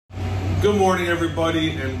Good morning,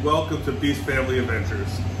 everybody, and welcome to Beast Family Adventures.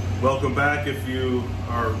 Welcome back if you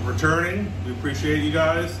are returning. We appreciate you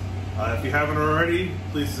guys. If you haven't already,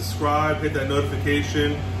 please subscribe, hit that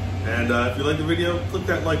notification, and if you like the video, click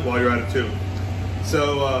that like while you're at it too.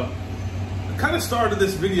 So, I kind of started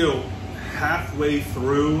this video halfway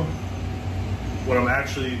through what I'm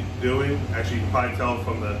actually doing. Actually, you can probably tell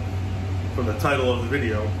from the title of the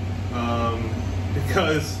video,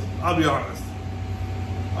 because I'll be honest.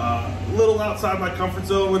 A little outside my comfort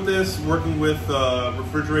zone with this, working with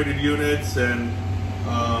refrigerated units and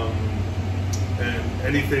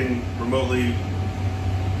anything remotely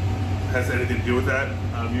has anything to do with that.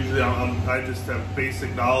 Usually I just have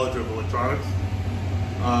basic knowledge of electronics.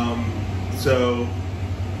 So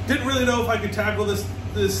didn't really know if I could tackle this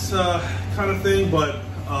kind of thing, but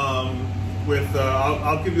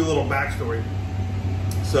I'll give you a little backstory.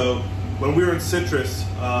 So when we were in Citrus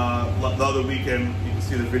the other weekend, you can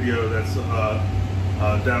see the video that's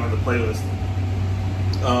down on the playlist.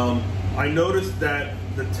 I noticed that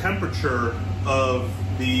the temperature of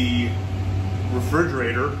the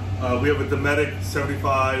refrigerator, we have a Dometic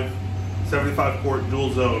 75 port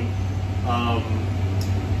dual zone. I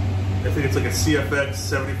think it's like a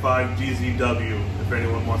CFX75DZW, if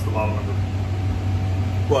anyone wants the model number.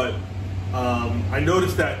 But I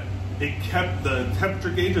noticed that it kept, the temperature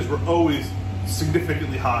gauges were always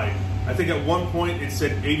significantly high. I think at one point it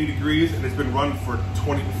said 80 degrees and it's been run for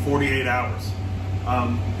 48 hours.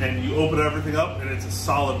 And you open everything up and it's a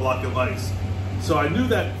solid block of ice. So I knew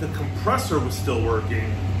that the compressor was still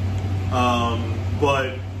working,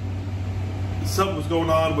 but something was going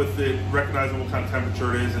on with it, recognizing what kind of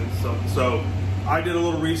temperature it is. And so I did a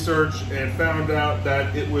little research and found out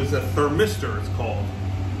that it was a thermistor, it's called.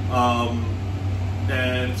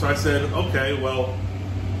 And so I said, okay, well,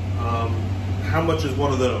 how much is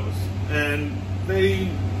one of those? And I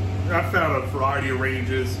found a variety of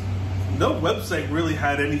ranges. No website really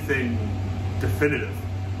had anything definitive.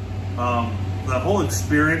 The whole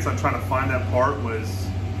experience on trying to find that part was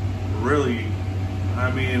really,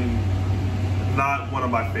 I mean, not one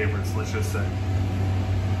of my favorites, let's just say.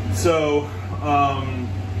 So,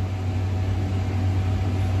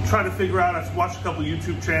 try to figure out, I've watched a couple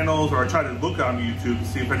YouTube channels, or I tried to look on YouTube to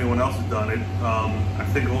see if anyone else has done it. I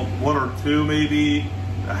think one or two, maybe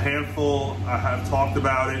a handful have talked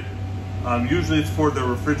about it. Usually it's for the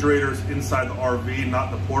refrigerators inside the RV,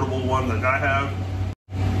 not the portable one that I have.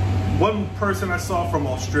 One person I saw from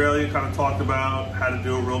Australia kind of talked about how to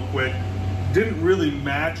do it real quick. Didn't really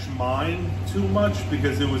match mine too much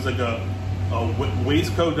because it was like a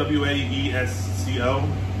Waesco, W-A-E-S-C-O.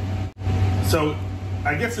 So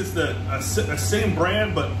I guess it's the same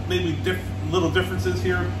brand, but maybe little differences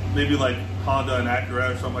here. Maybe like Honda and Acura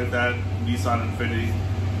or something like that, Nissan and Infiniti,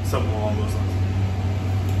 something along those lines.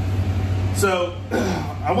 So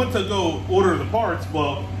I went to go order the parts.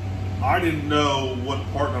 Well, I didn't know what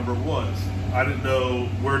part number it was. I didn't know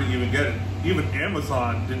where to even get it. Even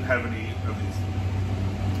Amazon didn't have any of these.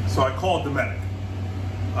 So I called Dometic.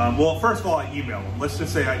 Well, first of all, I emailed them. Let's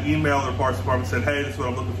just say I emailed their parts department and said, hey, this is what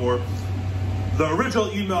I'm looking for. The original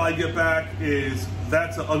email I get back is,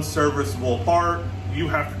 that's an unserviceable part. You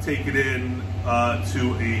have to take it in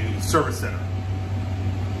to a service center.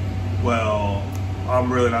 Well, I'm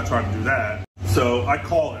really not trying to do that. So I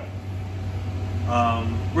call him.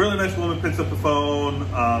 Really nice woman picks up the phone,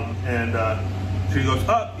 and she goes,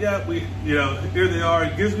 oh, yeah, here they are.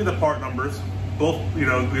 It gives me the part numbers. Both,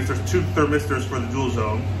 because there's two thermistors for the dual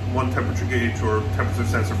zone, one temperature gauge or temperature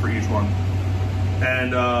sensor for each one.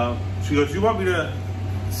 And she goes, you want me to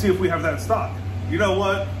see if we have that in stock? You know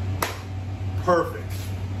what? Perfect.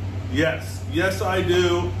 Yes, I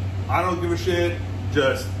do. I don't give a shit.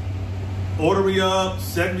 Just order me up,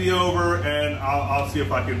 send me over, and I'll see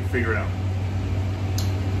if I can figure it out.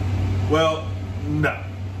 Well, no,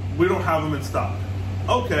 we don't have them in stock.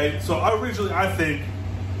 Okay, so originally I think,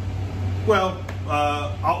 well,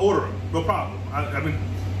 I'll order them, no problem. I mean,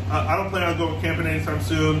 I don't plan on going camping anytime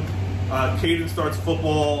soon. Caden starts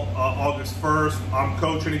football August 1st. I'm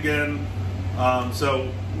coaching again. So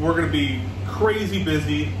we're going to be crazy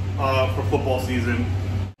busy for football season.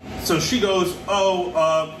 So she goes, oh,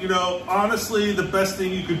 honestly, the best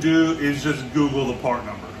thing you could do is just Google the part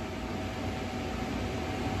number.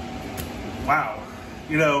 Wow.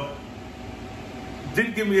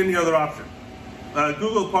 Didn't give me any other option.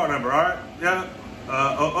 Google the part number, all right? Yeah.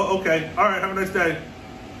 Okay. All right, have a nice day.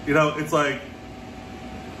 It's like,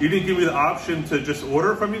 you didn't give me the option to just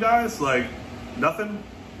order from you guys? Like, nothing?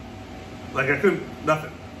 Like, I couldn't,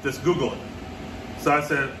 nothing. Just Google it. So I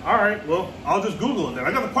said, all right, well, I'll just Google it then.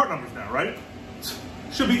 I got the part numbers now, right?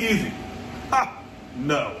 Should be easy. Ha!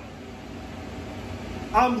 No.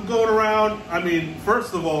 I'm going around. I mean,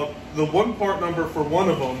 first of all, the one part number for one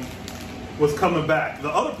of them was coming back. The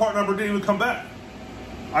other part number didn't even come back.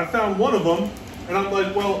 I found one of them, and I'm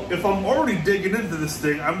like, well, if I'm already digging into this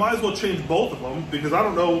thing, I might as well change both of them, because I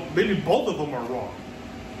don't know, maybe both of them are wrong.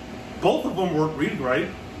 Both of them weren't reading right.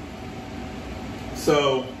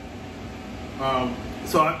 So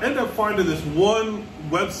I ended up finding this one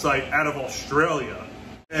website out of Australia.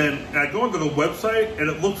 And I go into the website, and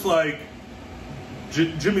it looks like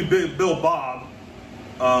Jimmy Bill Bob,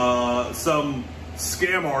 some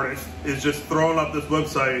scam artist, is just throwing up this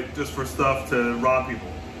website just for stuff to rob people.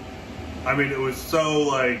 I mean, it was so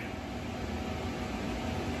like,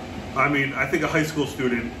 I mean, I think a high school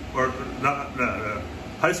student, or not,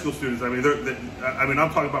 high school students, I mean,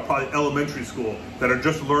 I'm talking about probably elementary school that are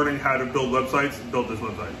just learning how to build websites, built this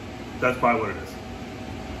website. That's probably what it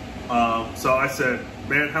is. So I said,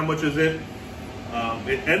 man, how much is it?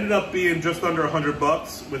 It ended up being just under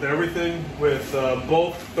 $100 with everything, with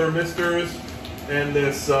both thermistors and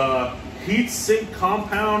this heat sink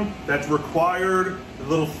compound that's required, the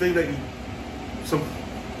little thing that you, some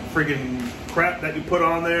freaking crap that you put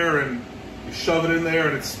on there and you shove it in there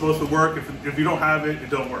and it's supposed to work. If you don't have it, it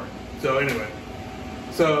don't work. So anyway,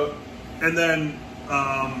 and then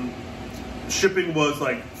shipping was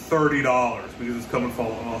like $30 because it's coming from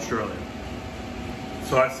Australia.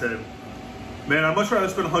 So I said, man, I'd much rather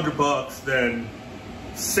spend $100 than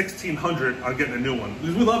 $1,600 on getting a new one,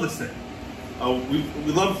 because we love this thing.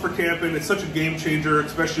 We love it for camping. It's such a game changer,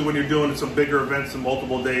 especially when you're doing some bigger events in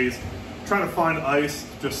multiple days. Trying to find ice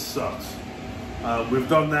just sucks. We've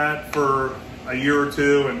done that for a year or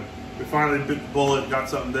two, and we finally bit the bullet, got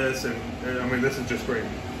something this, and I mean, this is just great.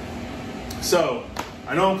 So,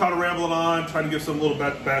 I know I'm kind of rambling on, trying to give some little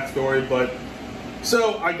backstory, but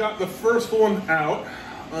so I got the first one out.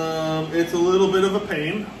 It's a little bit of a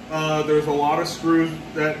pain. There's a lot of screws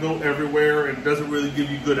that go everywhere and it doesn't really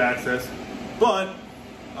give you good access. But,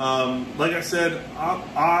 like I said,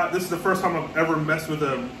 this is the first time I've ever messed with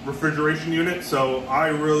a refrigeration unit, so I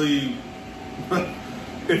really,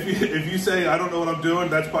 if you say I don't know what I'm doing,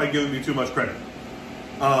 that's probably giving me too much credit.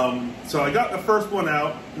 So I got the first one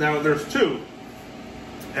out. Now there's two.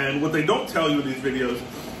 And what they don't tell you in these videos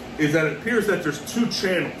is that it appears that there's two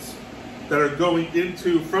channels that are going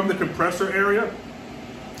into, from the compressor area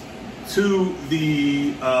to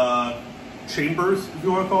the chambers, if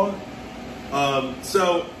you want to call it.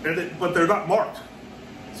 But they're not marked.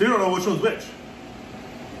 So you don't know which one's which.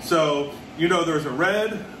 So, you know, there's a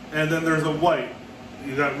red and then there's a white.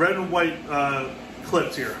 You got red and white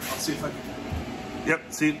clips here. I'll see if I can. Yep,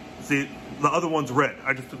 see, the other one's red.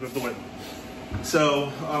 I just took the white one. So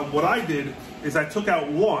what I did is I took out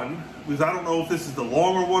one, because I don't know if this is the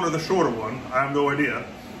longer one or the shorter one. I have no idea.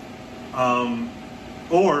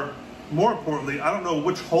 Or, more importantly, I don't know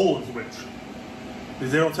which hole is which.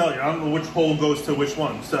 Because they don't tell you. I don't know which hole goes to which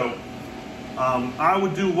one. So I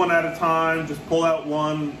would do one at a time, just pull out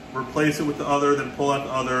one, replace it with the other, then pull out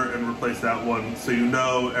the other and replace that one, so you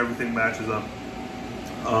know everything matches up.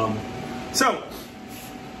 So,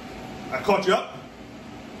 I caught you up.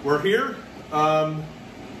 We're here.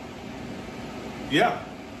 Yeah,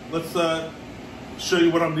 let's show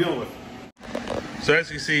you what I'm dealing with. So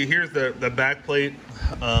as you see, here's the back plate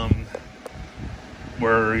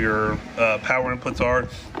where your power inputs are.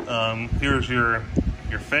 Here's your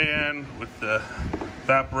fan with the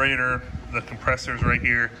evaporator, the compressors right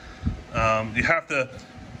here. You have to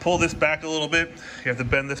pull this back a little bit. You have to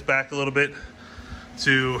bend this back a little bit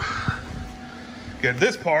to get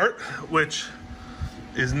this part, which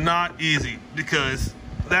is not easy, because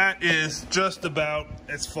that is just about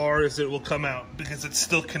as far as it will come out, because it's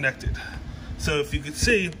still connected. So if you can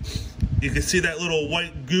see that little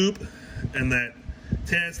white goop and that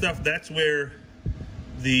tan stuff, that's where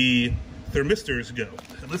the thermistors go.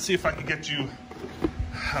 And let's see if I can get you,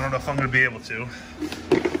 I don't know if I'm going to be able to.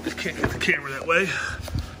 I can't get the camera that way.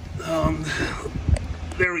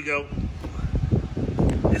 There we go.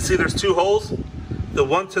 You see there's two holes? The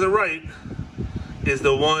one to the right is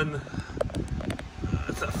the one,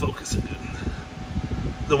 it's not focusing good.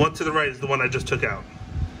 The one to the right is the one I just took out.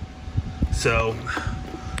 So,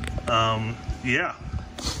 yeah.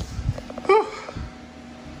 Whew.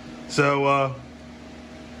 So,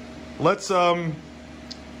 let's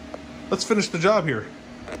finish the job here.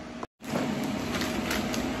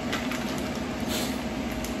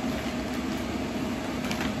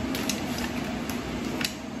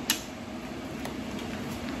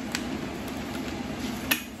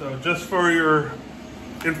 So just for your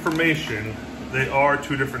information, they are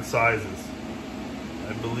two different sizes.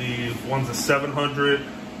 I believe one's a 700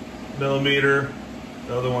 millimeter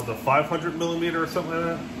The other one's a 500 millimeter or something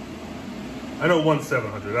like that. I know one's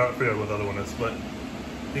 700. I forget what the other one is, but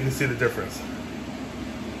you can see the difference.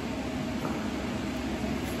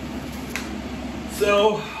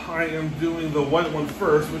 So I am doing the white one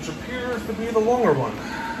first, which appears to be the longer one.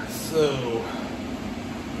 So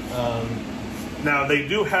now they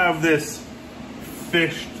do have this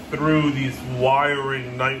fished through these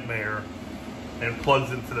wiring nightmare and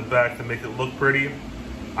plugs into the back to make it look pretty.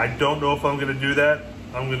 I don't know if I'm gonna do that.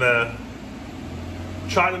 I'm gonna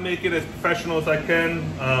try to make it as professional as I can,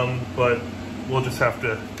 but we'll just have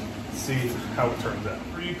to see how it turns out.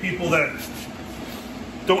 For you people that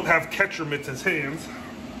don't have catcher mitts as hands,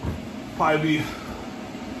 probably be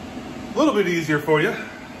a little bit easier for you.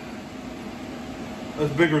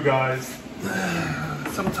 Those bigger guys,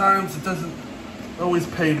 sometimes it doesn't always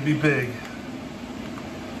pay to be big.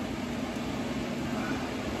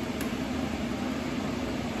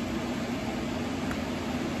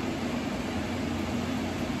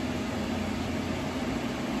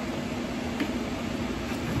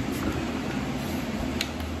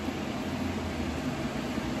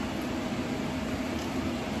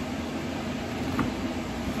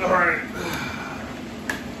 All right,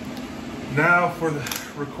 now for the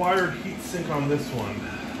required heat sink on this one.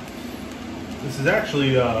 This is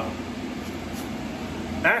actually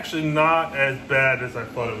not as bad as I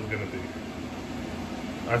thought it was gonna be.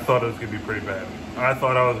 I thought it was gonna be pretty bad. I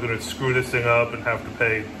thought I was gonna screw this thing up and have to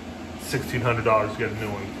pay $1,600 to get a new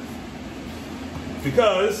one.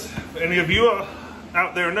 Because if any of you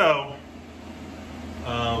out there know,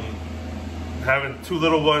 having two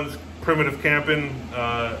little ones, primitive camping,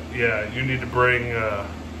 yeah, you need to bring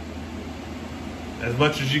as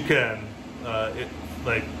much as you can,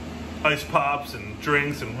 like ice pops and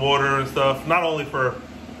drinks and water and stuff, not only for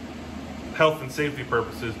health and safety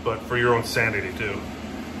purposes, but for your own sanity too.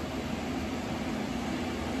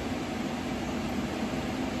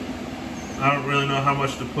 I don't really know how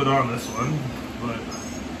much to put on this one, but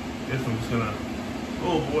I guess I'm just gonna,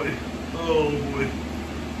 oh boy,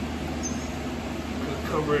 gonna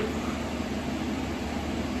cover it.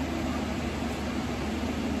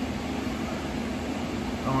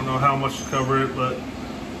 I don't know how much to cover it, but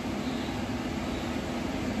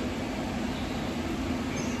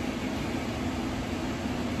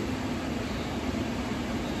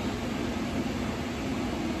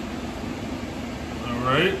all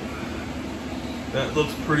right, that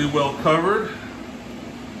looks pretty well covered.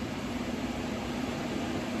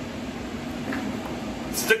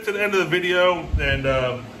 Stick to the end of the video and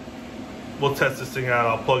we'll test this thing out.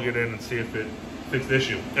 I'll plug it in and see if it fixes the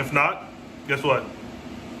issue. If not, guess what?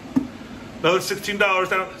 Another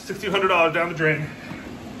 $1,600 down the drain.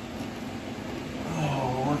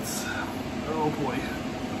 Oh, oh boy.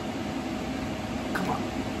 Come on,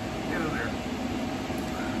 get in there.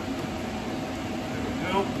 There we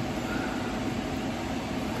go.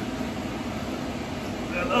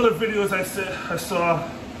 And other videos I saw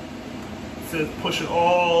said push it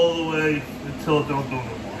all the way until it don't go no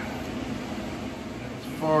more. As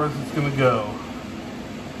far as it's gonna go.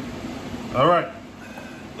 All right.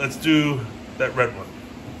 Let's do that red one.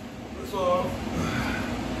 This off.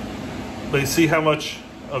 But you see how much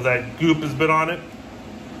of that goop has been on it?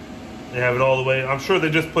 They have it all the way. I'm sure they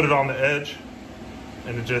just put it on the edge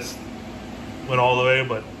and it just went all the way,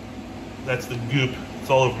 but that's the goop. It's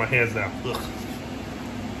all over my hands now. Ugh.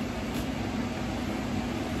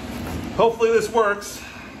 Hopefully this works.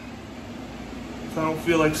 So I don't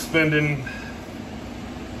feel like spending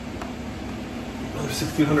another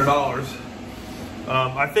 $1,600.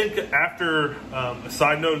 I think after, a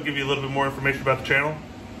side note, to give you a little bit more information about the channel.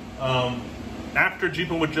 After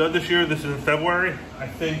Jeeping with Judd this year, this is in February, I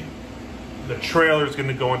think the trailer is going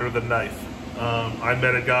to go under the knife. I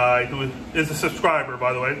met a guy who is a subscriber,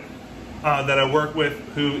 by the way, that I work with,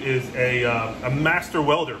 who is a master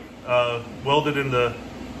welder. Welded in the,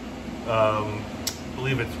 I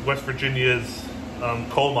believe it's West Virginia's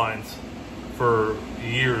coal mines for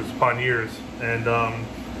years upon years. And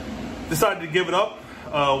decided to give it up.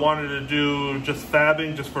 Wanted to do just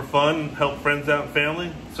fabbing, just for fun, help friends out and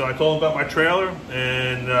family. So I told him about my trailer,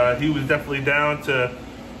 and he was definitely down to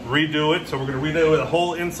redo it. So we're gonna redo it, the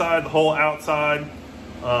whole inside, the whole outside.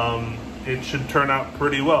 It should turn out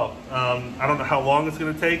pretty well. I don't know how long it's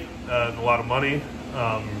gonna take. It's a lot of money.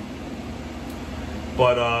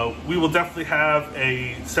 But we will definitely have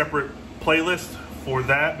a separate playlist for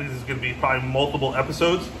that, because it's gonna be probably multiple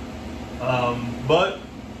episodes. But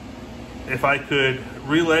if I could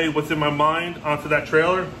relay what's in my mind onto that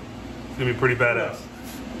trailer, it's gonna be pretty badass.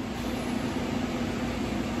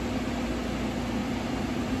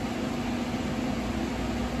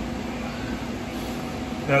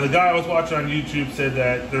 Now the guy I was watching on YouTube said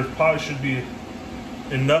that there probably should be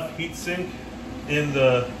enough heat sink in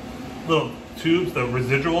the little tubes, the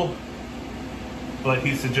residual, but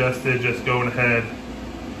he suggested just going ahead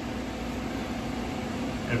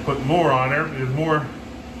and put more on there, because more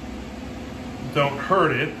don't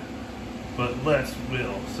hurt it, but less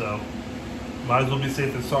will. So might as well be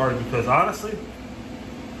safe than sorry, because honestly,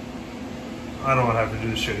 I don't want to have to do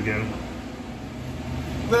this shit again.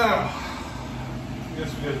 Now, I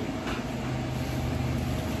guess we could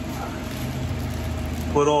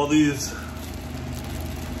put all these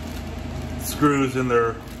screws in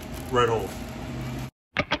their right holes.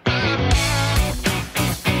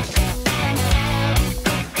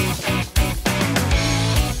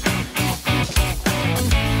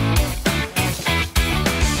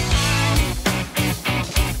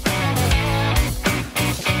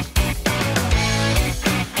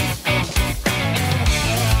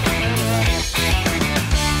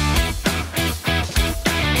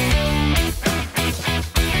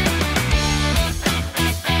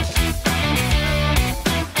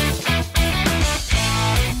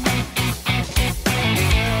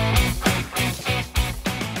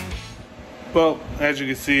 Well, as you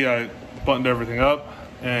can see, I buttoned everything up,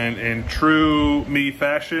 and in true me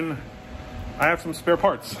fashion, I have some spare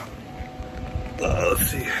parts. Let's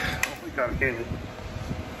see. Oh my God, I can't.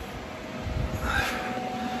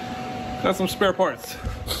 Got some spare parts.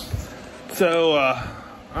 So,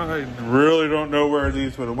 I really don't know where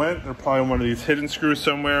these would have went. They're probably one of these hidden screws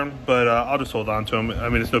somewhere, but I'll just hold on to them. I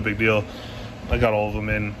mean, it's no big deal. I got all of them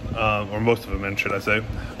in, or most of them in, should I say.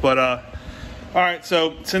 But, all right,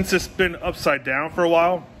 so since it's been upside down for a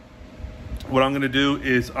while, what I'm gonna do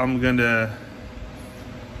is I'm gonna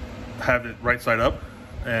have it right side up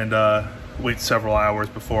and wait several hours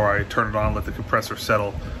before I turn it on and let the compressor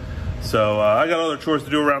settle. So I got other chores to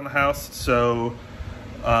do around the house, so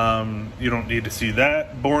you don't need to see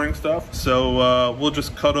that boring stuff. So we'll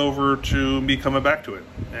just cut over to me coming back to it,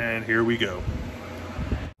 and here we go.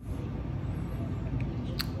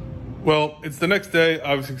 Well, it's the next day.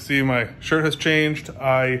 Obviously, you can see my shirt has changed.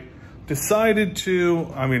 I decided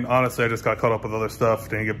to, I mean, honestly, I just got caught up with other stuff,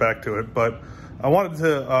 didn't get back to it, but I wanted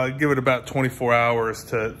to give it about 24 hours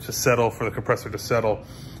to settle, for the compressor to settle.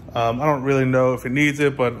 I don't really know if it needs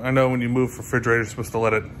it, but I know when you move refrigerators, you're supposed to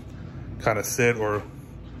let it kind of sit, or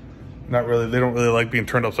not really, they don't really like being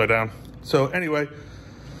turned upside down. So anyway,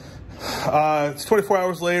 it's 24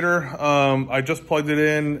 hours later. I just plugged it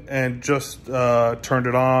in and just turned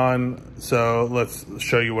it on. So let's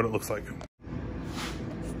show you what it looks like.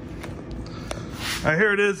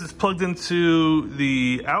 Here it is. It's plugged into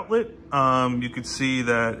the outlet. You can see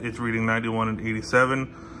that it's reading 91 and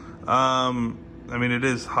 87. I mean, it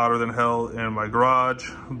is hotter than hell in my garage,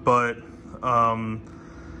 but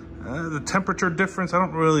the temperature difference, I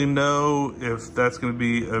don't really know if that's going to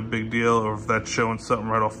be a big deal or if that's showing something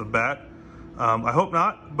right off the bat. I hope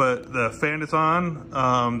not, but the fan is on,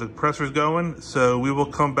 the compressor's going, so we will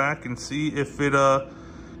come back and see if it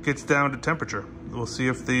gets down to temperature. We'll see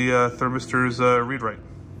if the thermistors read right.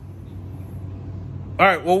 All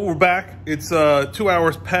right, well, we're back. It's 2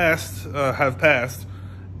 hours have passed,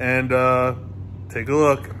 and take a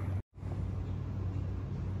look.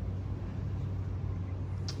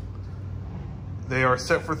 They are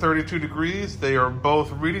set for 32 degrees. They are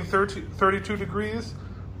both reading 32 degrees,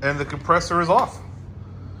 and the compressor is off.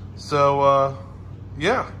 So,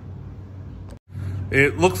 yeah.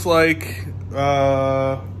 It looks like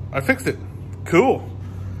I fixed it. Cool.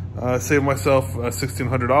 Saved myself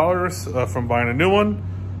 $1,600 from buying a new one.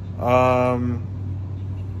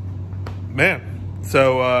 Man,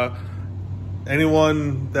 so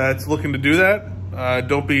anyone that's looking to do that,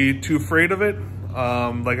 don't be too afraid of it.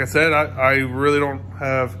 Like I said, I really don't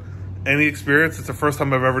have any experience. It's the first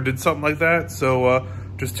time I've ever did something like that. So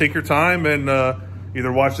just take your time and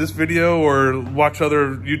either watch this video or watch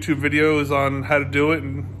other YouTube videos on how to do it,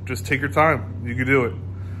 and just take your time. You can do it.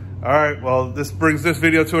 All right, well, this brings this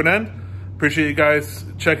video to an end. Appreciate you guys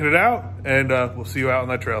checking it out, and we'll see you out on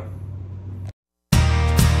that trail.